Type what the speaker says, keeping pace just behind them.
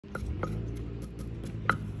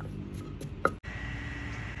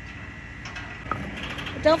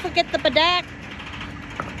Don't forget the badak.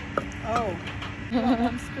 Oh.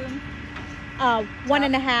 One spoon?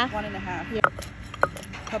 1.5. 1.5. Yeah.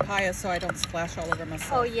 Papaya so I don't splash all over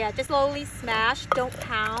myself. Oh yeah, just slowly smash. Don't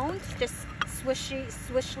pound. Just swishly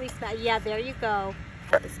smash. Yeah, there you go.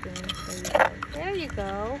 The spoon. There you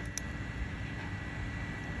go.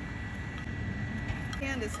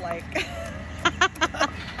 Hand is like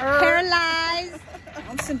Paralyzed.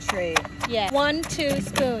 concentrate. Yeah. 1, 2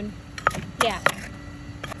 spoon. Yeah.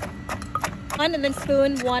 1 and then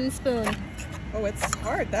spoon. 1 spoon. Oh, it's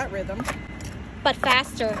hard, that rhythm. But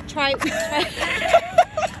faster. Try.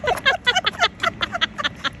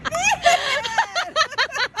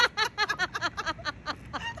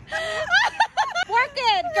 Work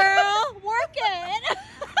it, girl. Work it.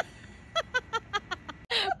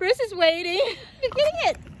 Bruce is waiting. You're getting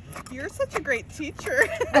it. You're such a great teacher.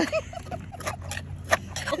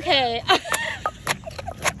 Okay.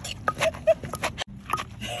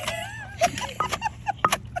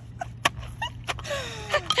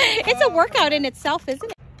 It's a workout in itself,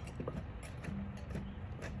 isn't it?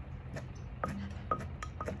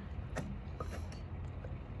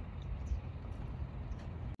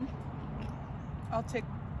 I'll take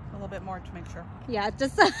a little bit more to make sure. Yeah,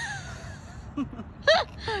 just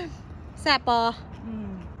sap ball.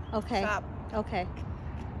 Okay. Stop. Okay.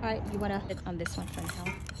 All right, you wanna hit on this one for now?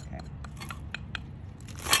 Okay.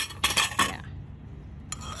 Yeah.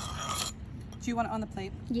 Do you want it on the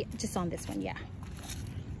plate? Yeah, just on this one, yeah.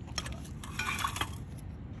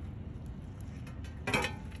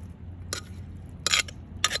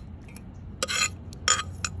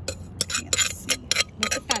 Can't see.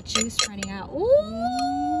 Look at that juice running out.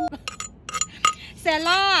 Ooh!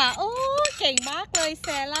 Sela! Oh, เก่งมากเลย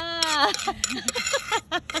Sela!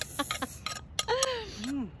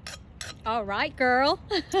 All right, girl.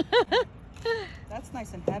 That's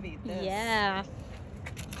nice and heavy. This. Yeah.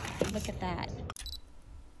 Look at that.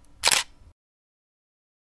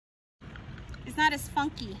 It's not as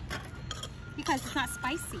funky because it's not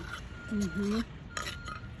spicy.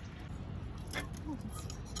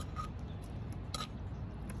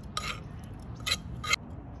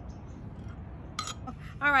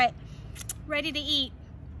 All right, ready to eat.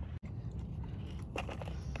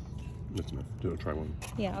 That's enough. Do try one.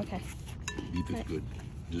 Yeah, okay. Beef is good.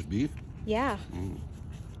 Just beef? Yeah.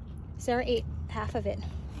 Sarah ate half of it.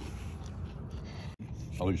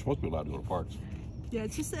 Although you're supposed to be allowed to go to parks. Yeah,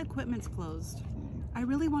 it's just the equipment's closed. I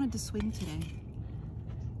really wanted to swing today.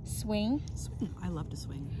 Swing? Swing. I love to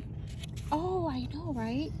swing. Oh, I know,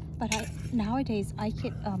 right? But nowadays I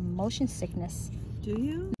get motion sickness. Do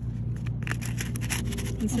you?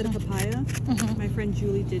 Instead of papaya, my friend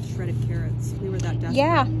Julie did shredded carrots. We were that desperate.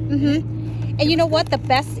 Yeah. And you know what? The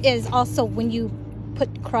best is also when you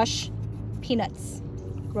put crushed peanuts,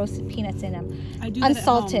 roasted peanuts in them. I do that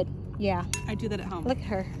unsalted. at home. Yeah. I do that at home. Look at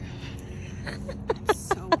her. I'm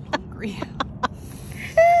so hungry.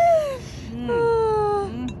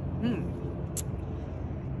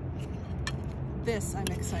 This I'm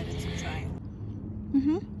excited to try.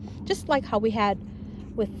 Just like how we had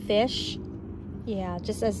with fish. Yeah,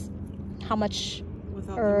 just as how much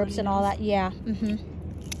Without herbs and all that. Yeah.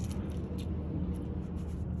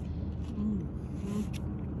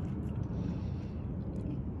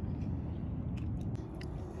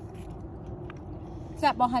 What's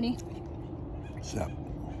that, honey? Sap.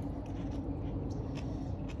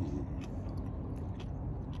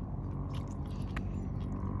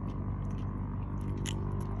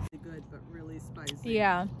 Good, but really spicy.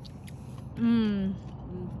 Yeah.